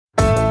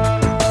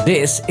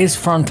This is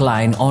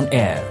Frontline on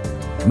Air.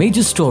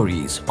 Major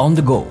stories on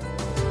the go.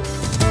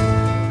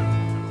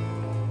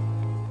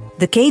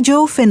 The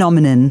Kejo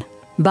Phenomenon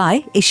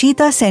by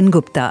Ishita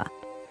Sengupta.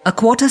 A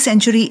quarter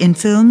century in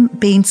film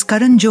paints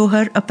Karan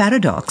Johar a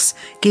paradox.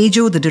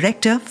 Kejo, the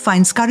director,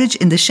 finds courage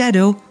in the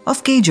shadow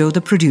of Kejo, the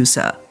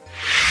producer.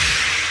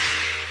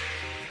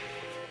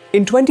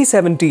 In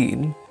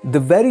 2017,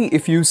 the very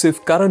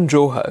effusive Karan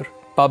Johar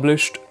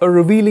published a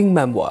revealing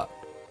memoir,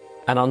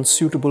 An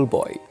Unsuitable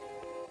Boy.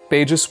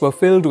 Pages were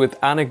filled with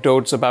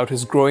anecdotes about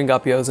his growing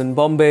up years in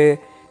Bombay,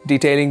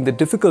 detailing the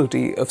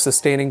difficulty of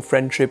sustaining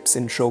friendships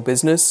in show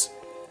business,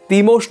 the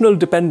emotional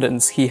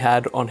dependence he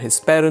had on his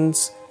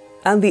parents,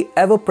 and the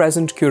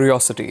ever-present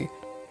curiosity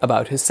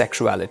about his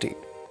sexuality.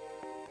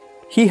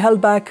 He held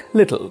back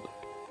little,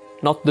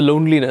 not the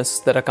loneliness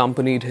that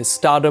accompanied his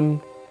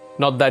stardom,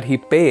 not that he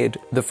paid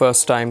the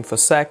first time for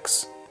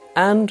sex,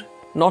 and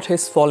not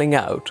his falling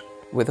out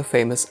with a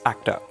famous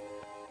actor.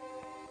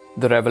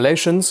 The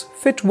revelations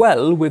fit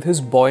well with his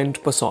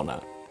buoyant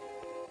persona.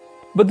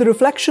 But the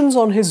reflections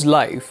on his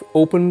life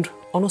opened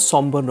on a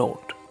somber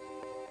note.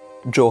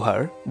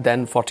 Johar,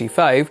 then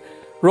 45,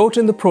 wrote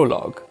in the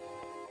prologue,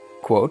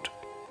 quote,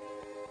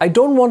 "I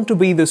don't want to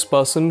be this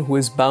person who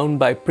is bound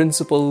by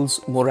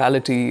principles,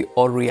 morality,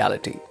 or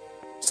reality.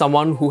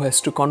 Someone who has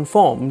to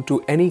conform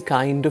to any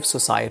kind of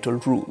societal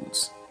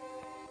rules."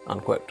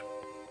 Unquote.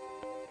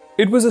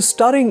 It was a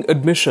stirring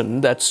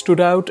admission that stood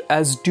out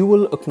as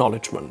dual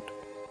acknowledgement.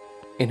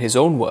 In his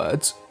own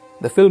words,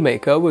 the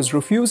filmmaker was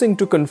refusing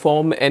to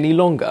conform any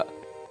longer,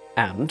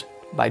 and,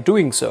 by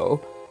doing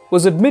so,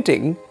 was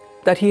admitting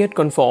that he had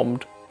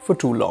conformed for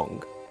too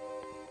long.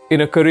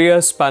 In a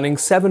career spanning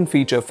 7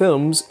 feature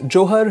films,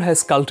 Johar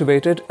has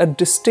cultivated a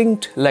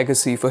distinct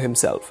legacy for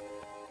himself,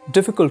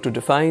 difficult to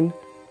define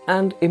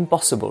and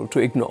impossible to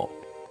ignore.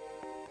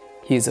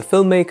 He is a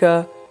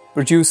filmmaker,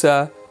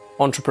 producer,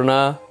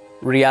 entrepreneur,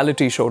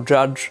 reality show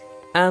judge,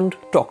 and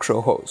talk show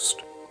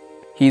host.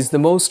 He is the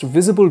most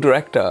visible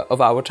director of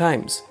our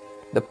times,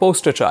 the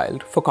poster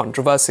child for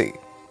controversy.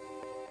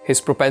 His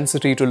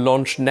propensity to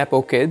launch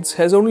Nepo kids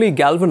has only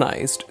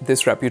galvanized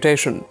this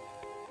reputation.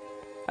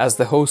 As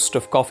the host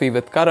of Coffee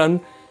with Karan,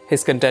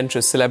 his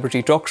contentious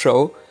celebrity talk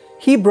show,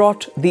 he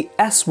brought the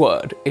S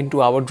word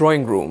into our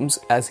drawing rooms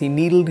as he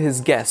needled his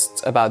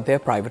guests about their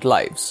private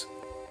lives.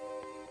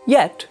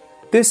 Yet,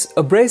 this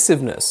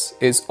abrasiveness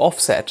is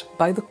offset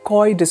by the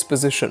coy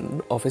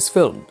disposition of his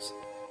films.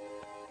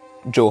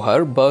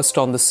 Johar burst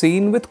on the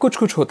scene with Kuch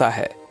Kuch Hota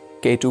Hai,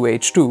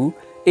 K2H2,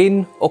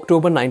 in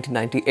October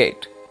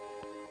 1998.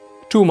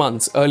 2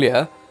 months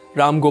earlier,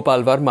 Ram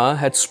Gopal Verma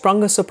had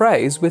sprung a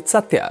surprise with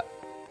Satya,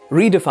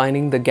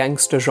 redefining the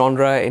gangster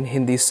genre in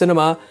Hindi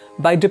cinema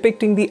by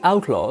depicting the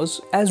outlaws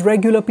as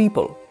regular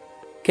people,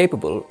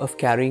 capable of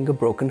carrying a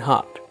broken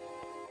heart.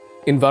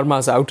 In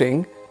Verma's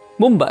outing,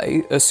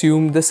 Mumbai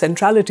assumed the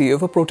centrality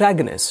of a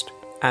protagonist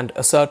and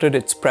asserted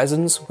its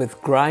presence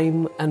with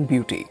grime and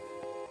beauty.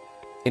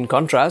 In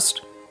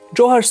contrast,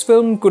 Johar's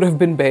film could have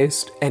been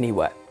based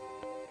anywhere.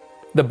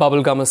 The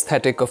bubblegum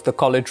aesthetic of the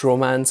college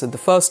romance in the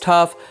first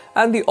half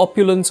and the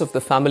opulence of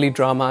the family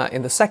drama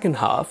in the second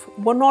half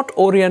were not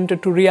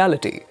oriented to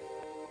reality,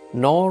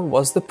 nor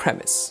was the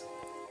premise.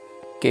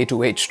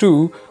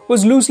 K2H2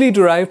 was loosely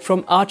derived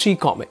from Archie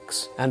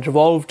comics and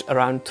revolved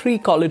around 3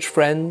 college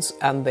friends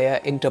and their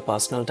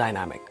interpersonal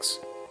dynamics.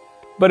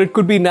 But it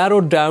could be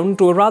narrowed down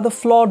to a rather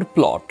flawed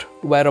plot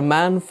where a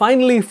man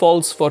finally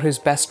falls for his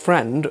best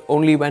friend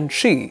only when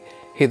she,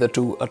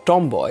 hitherto a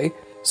tomboy,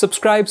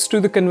 subscribes to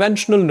the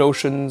conventional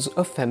notions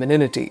of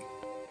femininity.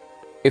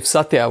 If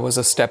Satya was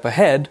a step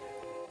ahead,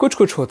 Kuch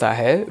Kuch Hota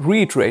Hai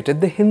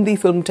reiterated the Hindi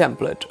film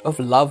template of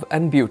love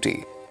and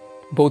beauty,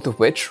 both of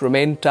which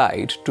remain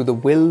tied to the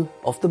will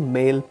of the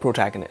male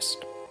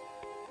protagonist.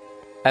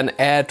 An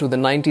heir to the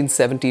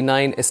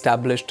 1979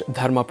 established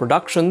Dharma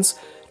Productions,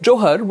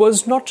 Johar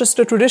was not just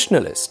a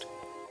traditionalist,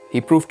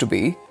 he proved to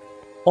be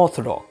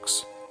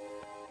orthodox.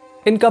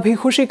 In Kabhi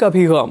Khushi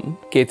Kabhi Gham,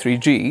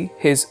 K3G,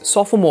 his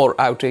sophomore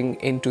outing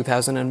in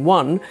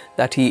 2001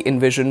 that he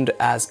envisioned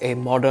as a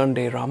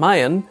modern-day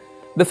Ramayan,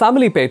 the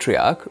family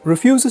patriarch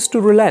refuses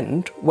to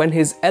relent when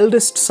his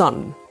eldest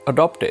son,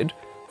 adopted,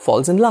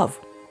 falls in love.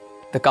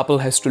 The couple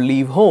has to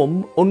leave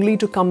home only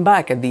to come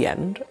back at the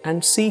end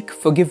and seek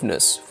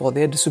forgiveness for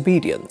their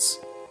disobedience.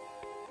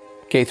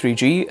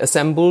 K3G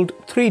assembled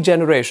 3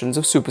 generations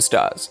of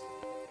superstars: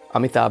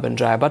 Amitabh and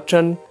Jaya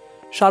Bachchan,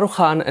 Shah Rukh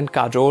Khan and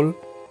Kajol,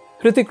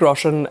 Hrithik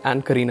Roshan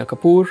and Kareena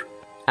Kapoor,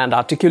 and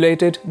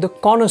articulated the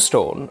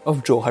cornerstone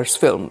of Johar's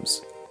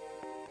films: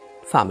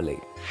 family.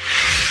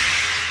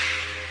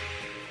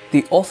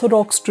 The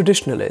orthodox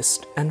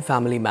traditionalist and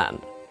family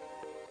man.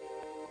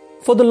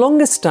 For the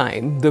longest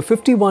time, the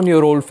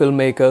 51-year-old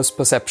filmmaker's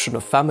perception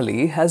of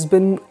family has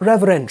been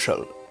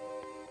reverential.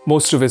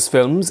 Most of his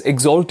films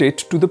exalt it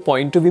to the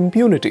point of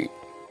impunity,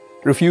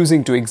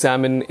 refusing to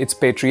examine its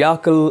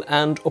patriarchal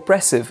and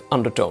oppressive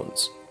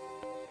undertones.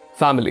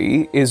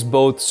 Family is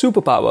both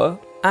superpower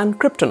and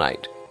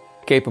kryptonite,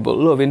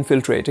 capable of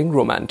infiltrating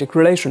romantic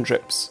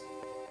relationships.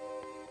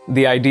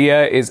 The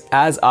idea is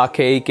as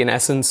archaic in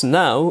essence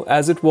now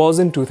as it was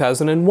in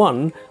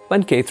 2001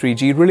 when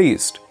K3G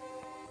released.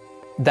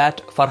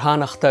 That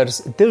Farhan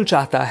Akhtar's Dil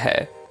Chahta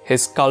Hai,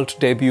 his cult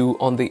debut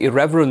on the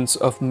irreverence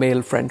of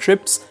male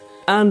friendships,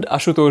 and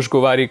Ashutosh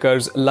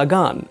Govarikar's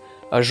Lagan,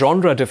 a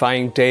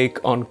genre-defying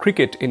take on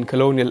cricket in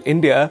colonial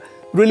India,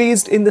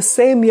 released in the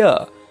same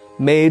year,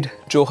 made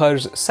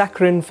Johar's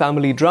saccharine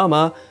family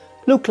drama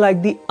look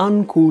like the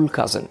uncool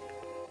cousin,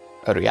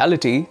 a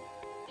reality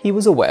he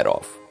was aware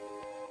of.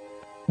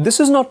 This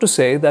is not to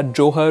say that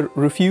Johar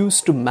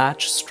refused to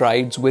match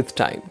strides with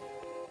time.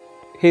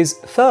 His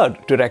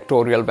third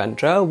directorial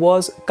venture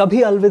was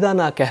Kabhi Alvida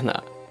Na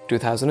Kehna,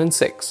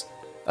 2006,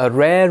 a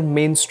rare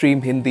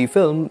mainstream Hindi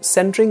film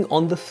centering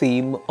on the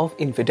theme of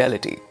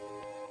infidelity.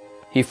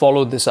 He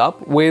followed this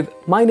up with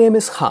My Name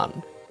is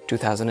Khan,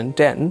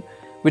 2010,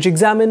 which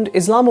examined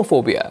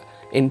Islamophobia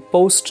in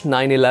post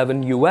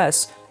 9/11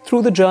 US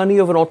through the journey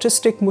of an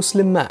autistic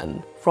Muslim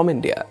man from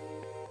India.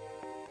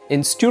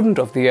 In Student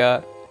of the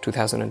Year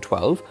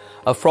 2012,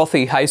 a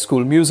frothy high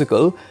school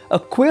musical, a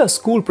queer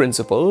school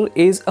principal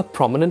is a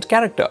prominent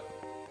character.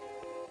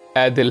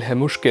 Ae Dil Hai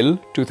Mushkil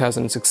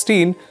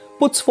 2016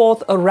 puts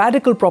forth a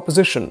radical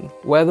proposition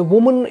where the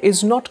woman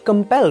is not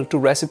compelled to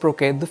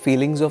reciprocate the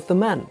feelings of the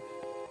man.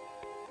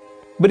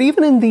 But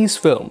even in these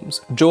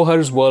films,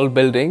 Johar's world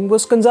building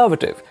was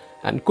conservative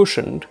and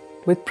cushioned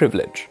with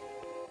privilege.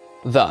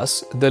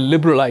 Thus, the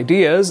liberal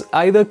ideas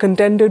either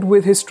contended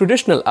with his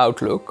traditional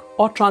outlook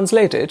or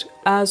translated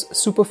as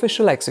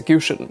superficial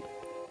execution.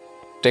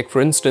 Take,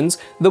 for instance,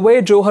 the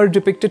way Johar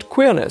depicted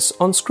queerness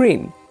on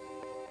screen.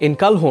 In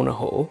Kal Ho Na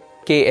Ho,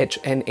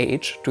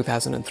 KHNH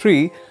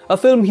 2003, a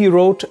film he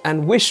wrote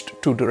and wished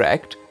to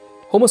direct,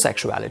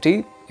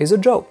 homosexuality is a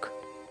joke.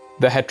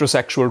 The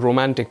heterosexual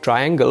romantic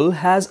triangle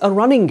has a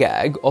running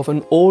gag of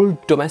an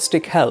old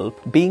domestic help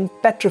being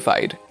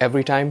petrified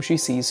every time she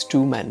sees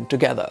two men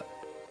together.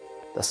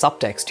 The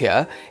subtext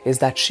here is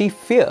that she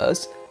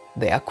fears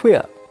they are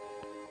queer.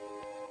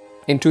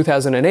 In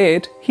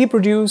 2008, he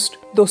produced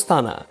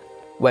Dostana,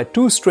 where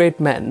two straight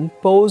men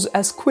pose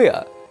as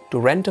queer to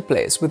rent a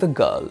place with a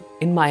girl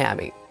in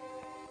Miami.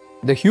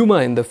 The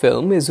humor in the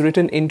film is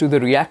written into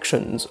the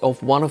reactions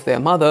of one of their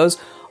mothers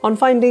on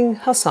finding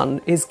her son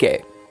is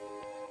gay.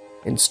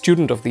 In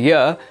Student of the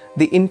Year,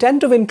 the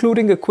intent of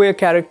including a queer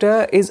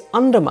character is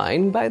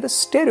undermined by the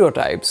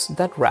stereotypes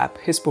that wrap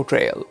his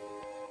portrayal.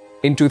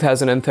 In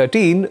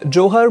 2013,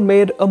 Johar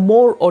made a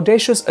more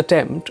audacious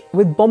attempt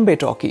with Bombay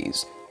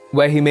Talkies,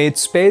 where he made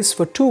space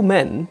for two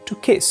men to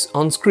kiss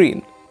on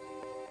screen.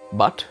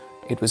 But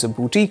it was a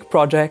boutique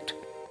project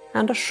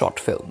and a short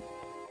film.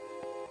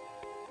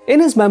 In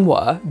his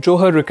memoir,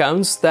 Johar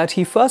recounts that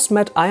he first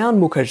met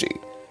Ayan Mukherjee,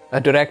 a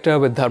director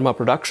with Dharma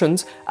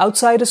Productions,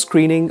 outside a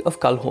screening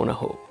of Kal Ho Na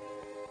Ho.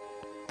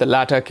 The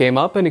latter came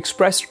up and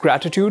expressed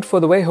gratitude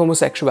for the way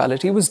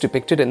homosexuality was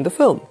depicted in the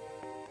film.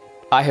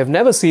 I have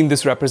never seen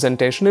this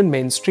representation in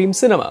mainstream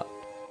cinema,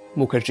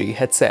 Mukherjee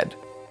had said.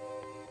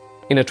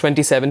 In a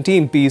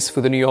 2017 piece for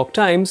the New York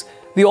Times,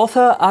 the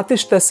author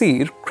Atish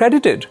Tasir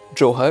credited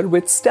Johar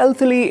with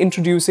stealthily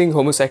introducing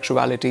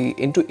homosexuality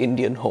into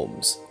Indian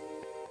homes.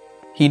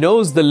 He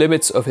knows the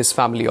limits of his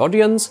family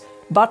audience,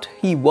 but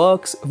he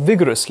works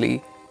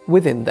vigorously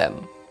within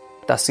them,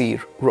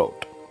 Tasir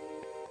wrote.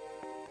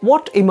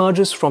 What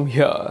emerges from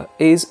here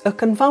is a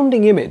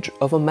confounding image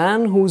of a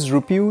man whose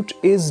repute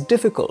is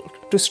difficult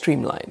to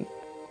streamline.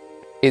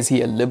 Is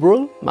he a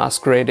liberal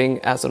masquerading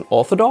as an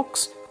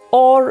orthodox,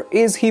 or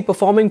is he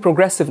performing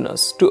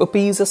progressiveness to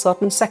appease a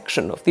certain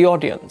section of the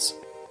audience?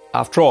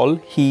 After all,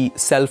 he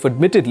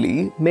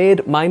self-admittedly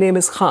made My Name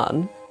is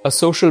Khan, a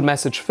social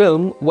message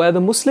film where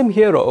the Muslim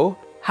hero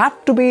had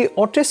to be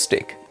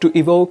autistic to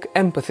evoke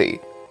empathy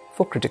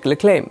for critical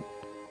acclaim.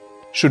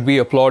 Should we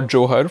applaud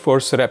Johar for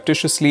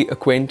surreptitiously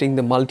acquainting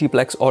the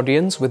multiplex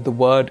audience with the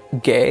word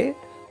gay?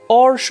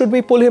 Or should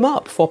we pull him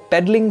up for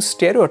peddling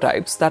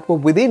stereotypes that were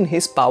within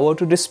his power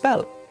to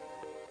dispel?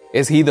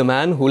 Is he the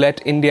man who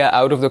let India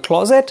out of the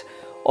closet?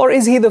 Or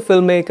is he the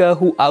filmmaker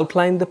who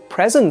outlined the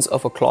presence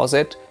of a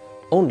closet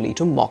only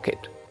to mock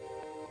it?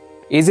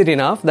 Is it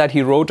enough that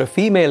he wrote a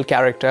female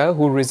character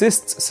who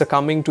resists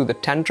succumbing to the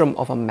tantrum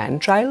of a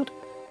man-child?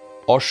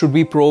 Or should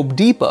we probe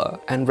deeper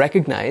and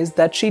recognize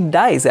that she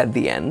dies at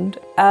the end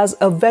as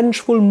a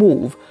vengeful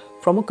move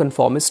from a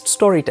conformist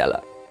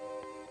storyteller?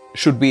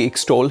 Should we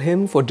extol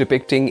him for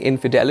depicting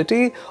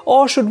infidelity,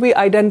 or should we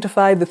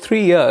identify the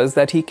 3 years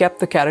that he kept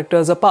the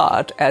characters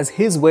apart as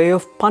his way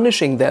of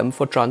punishing them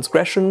for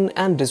transgression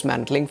and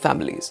dismantling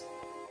families?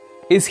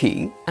 Is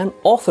he an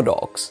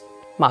orthodox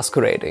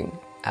masquerading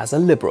as a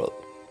liberal?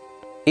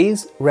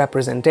 Is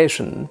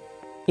representation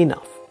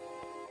enough?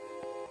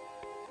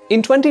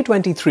 In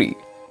 2023,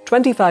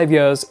 25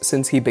 years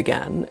since he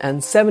began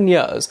and 7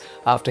 years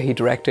after he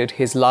directed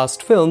his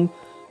last film,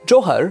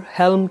 Johar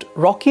helmed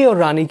Rocky Aur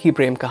Rani Ki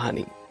Prem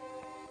Kahani.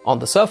 On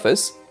the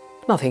surface,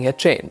 nothing had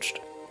changed.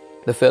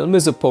 The film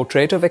is a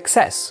portrait of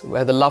excess,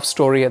 where the love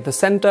story at the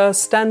center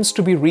stands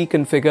to be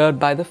reconfigured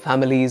by the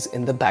families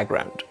in the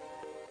background.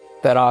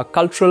 There are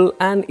cultural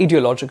and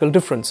ideological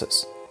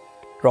differences.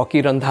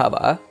 Rocky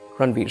Randhawa,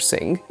 Ranveer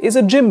Singh, is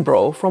a gym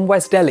bro from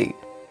West Delhi.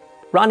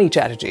 Rani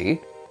Chatterjee,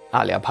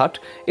 Alia Bhatt,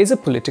 is a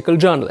political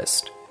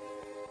journalist.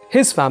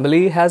 His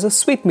family has a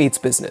sweetmeats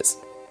business.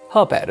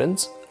 Her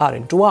parents are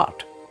into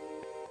art.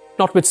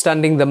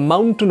 Notwithstanding the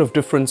mountain of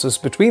differences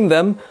between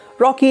them,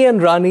 Rocky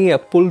and Rani are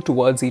pulled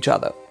towards each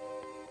other.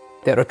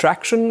 Their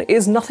attraction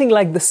is nothing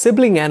like the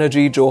sibling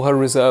energy Johar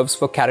reserves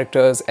for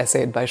characters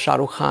essayed by Shah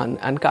Rukh Khan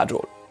and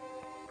Kajol.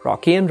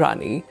 Rocky and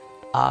Rani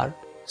are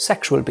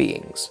sexual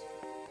beings.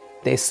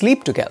 They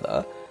sleep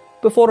together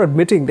before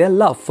admitting their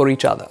love for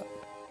each other.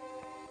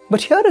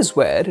 But here is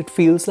where it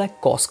feels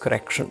like course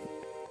correction.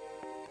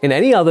 In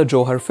any other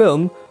Johar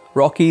film,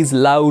 Rocky's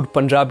loud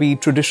Punjabi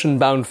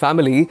tradition-bound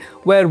family,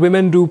 where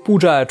women do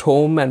puja at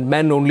home and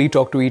men only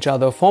talk to each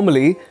other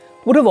formally,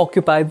 would have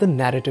occupied the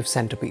narrative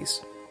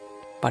centerpiece.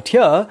 But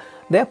here,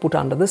 they are put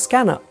under the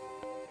scanner.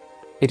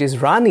 It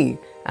is Rani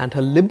and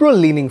her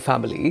liberal-leaning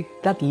family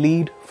that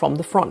lead from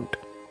the front.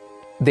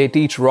 They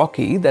teach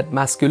Rocky that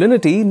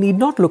masculinity need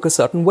not look a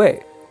certain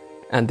way,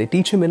 and they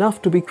teach him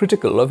enough to be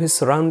critical of his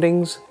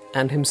surroundings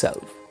and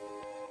himself.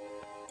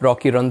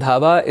 Rocky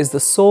Randhawa is the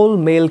sole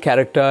male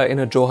character in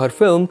a Johar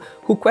film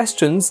who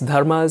questions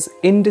Dharma's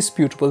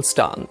indisputable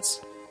stance.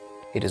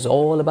 It is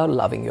all about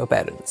loving your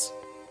parents.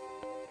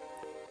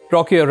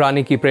 Rocky Aur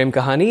Rani Ki Prem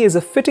Kahani is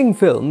a fitting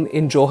film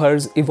in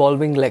Johar's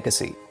evolving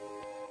legacy.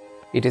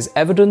 It is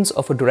evidence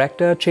of a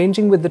director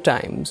changing with the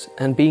times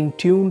and being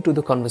tuned to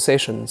the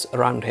conversations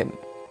around him.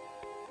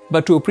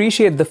 But to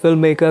appreciate the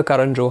filmmaker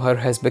Karan Johar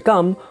has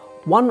become,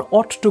 one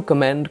ought to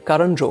commend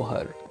Karan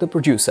Johar, the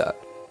producer.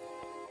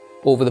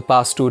 Over the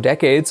past 2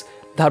 decades,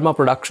 Dharma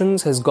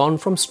Productions has gone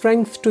from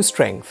strength to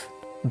strength,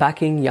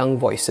 backing young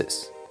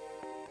voices.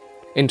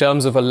 In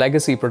terms of a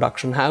legacy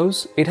production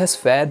house, it has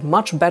fared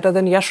much better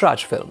than Yash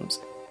Raj Films,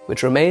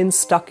 which remains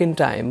stuck in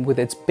time with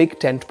its big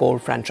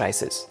tentpole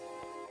franchises.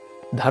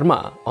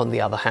 Dharma, on the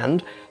other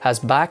hand, has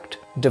backed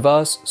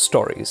diverse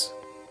stories.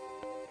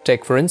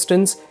 Take, for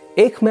instance,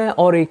 Ek Main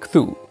Aur Ek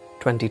Tu,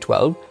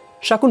 2012,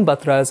 Shakun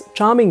Batra's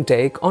charming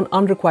take on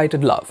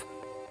unrequited love,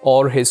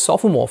 or his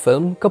sophomore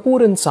film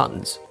Kapoor &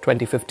 Sons,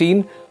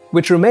 2015,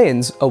 which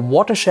remains a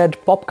watershed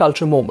pop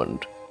culture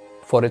moment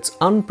for its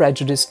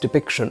unprejudiced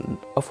depiction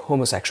of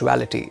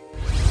homosexuality.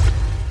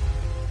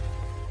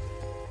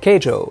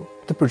 Kejo,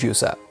 the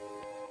producer.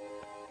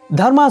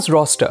 Dharma's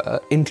roster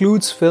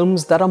includes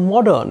films that are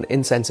modern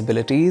in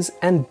sensibilities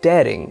and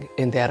daring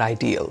in their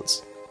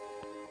ideals.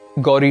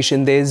 Gauri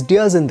Shinde's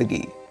Dear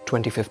Zindagi,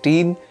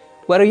 2015,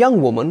 where a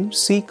young woman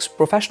seeks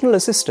professional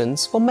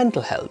assistance for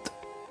mental health.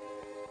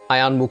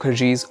 Ayan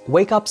Mukherjee's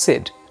Wake Up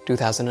Sid,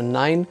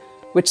 2009,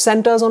 which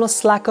centers on a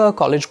slacker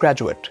college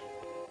graduate.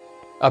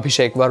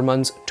 Abhishek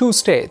Varman's Two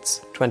States,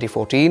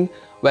 2014,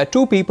 where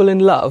 2 people in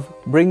love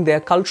bring their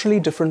culturally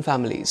different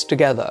families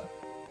together.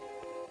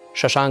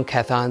 Shashank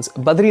Khaithan's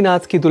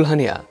Badrinath Ki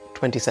Dulhania,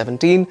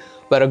 2017,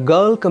 where a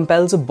girl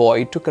compels a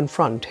boy to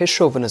confront his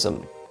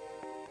chauvinism.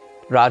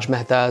 Raj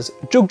Mehta's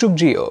Jug Jug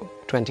Jio,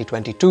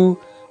 2022,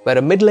 where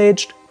a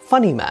middle-aged,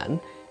 funny man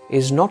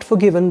is not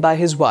forgiven by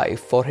his wife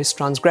for his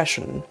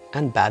transgression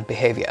and bad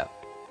behavior.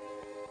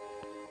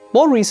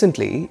 More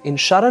recently, in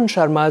Sharan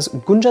Sharma's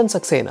Gunjan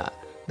Saxena,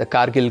 The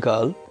Kargil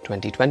Girl,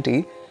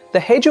 2020, the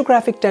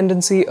hagiographic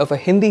tendency of a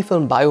Hindi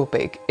film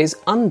biopic is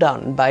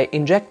undone by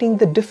injecting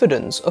the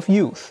diffidence of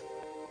youth.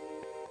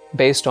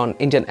 Based on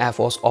Indian Air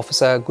Force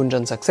officer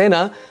Gunjan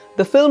Saxena,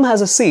 the film has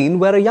a scene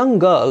where a young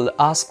girl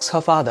asks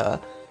her father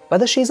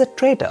whether she's a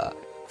traitor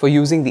for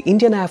using the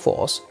Indian Air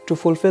Force to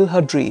fulfill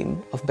her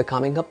dream of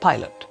becoming a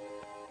pilot.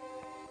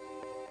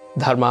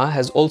 Dharma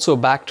has also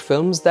backed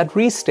films that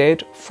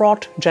restate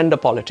fraught gender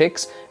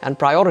politics and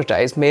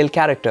prioritize male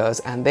characters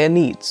and their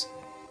needs.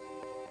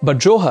 But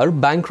Johar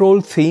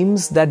bankrolled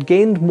themes that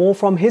gained more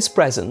from his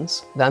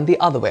presence than the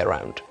other way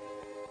around.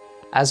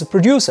 As a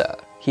producer,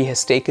 he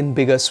has taken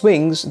bigger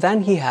swings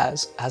than he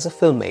has as a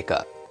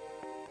filmmaker.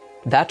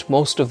 That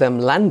most of them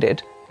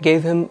landed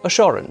gave him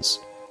assurance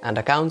and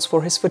accounts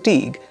for his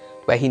fatigue,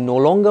 where he no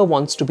longer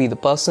wants to be the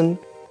person,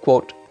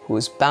 quote, who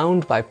is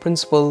bound by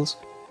principles,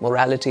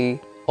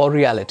 morality, or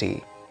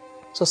reality,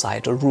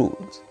 societal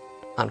rules,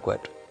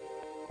 unquote,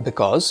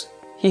 because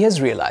he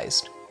has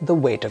realized the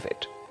weight of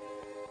it.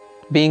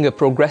 Being a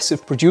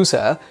progressive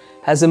producer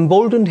has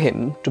emboldened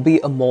him to be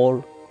a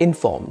more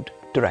informed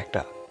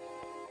director.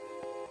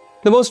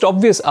 The most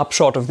obvious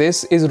upshot of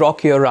this is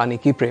Rocky Aur Rani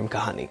Ki Prem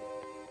Kahani.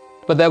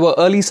 But there were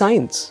early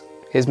signs.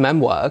 His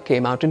memoir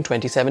came out in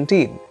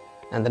 2017,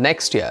 and the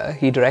next year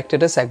he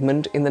directed a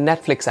segment in the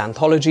Netflix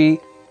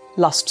anthology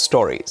Lust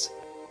Stories.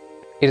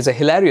 It is a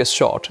hilarious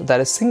short that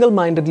is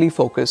single-mindedly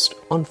focused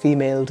on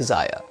female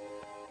desire.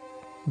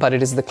 But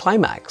it is the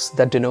climax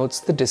that denotes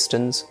the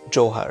distance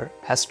Johar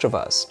has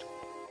traversed.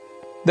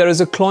 There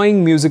is a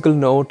cloying musical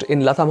note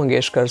in Lata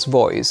Mangeshkar's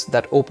voice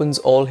that opens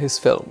all his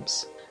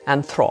films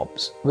and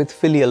throbs with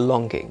filial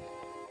longing.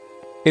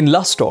 In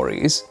Lust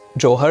Stories,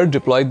 Johar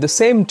deployed the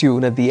same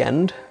tune at the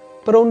end,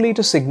 but only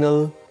to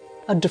signal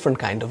a different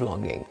kind of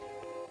longing.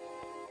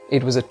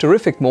 It was a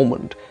terrific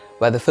moment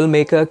where the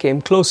filmmaker came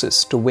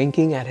closest to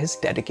winking at his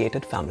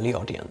dedicated family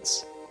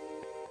audience.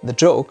 The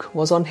joke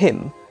was on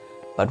him,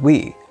 but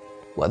we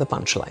were the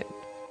punchline.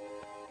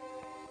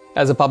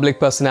 As a public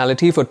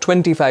personality for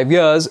 25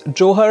 years,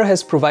 Johar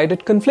has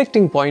provided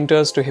conflicting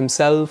pointers to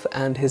himself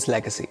and his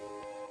legacy.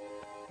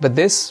 But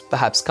this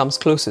perhaps comes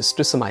closest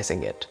to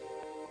surmising it.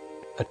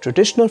 A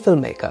traditional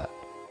filmmaker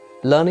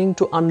learning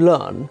to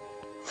unlearn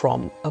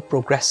from a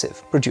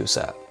progressive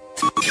producer.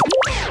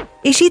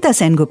 Ishita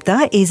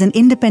Sengupta is an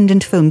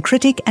independent film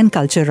critic and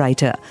culture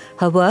writer.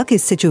 Her work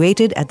is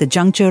situated at the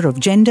juncture of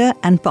gender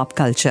and pop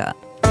culture.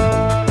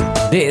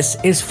 This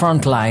is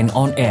Frontline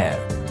on Air.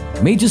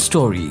 Major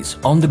stories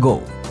on the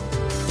go.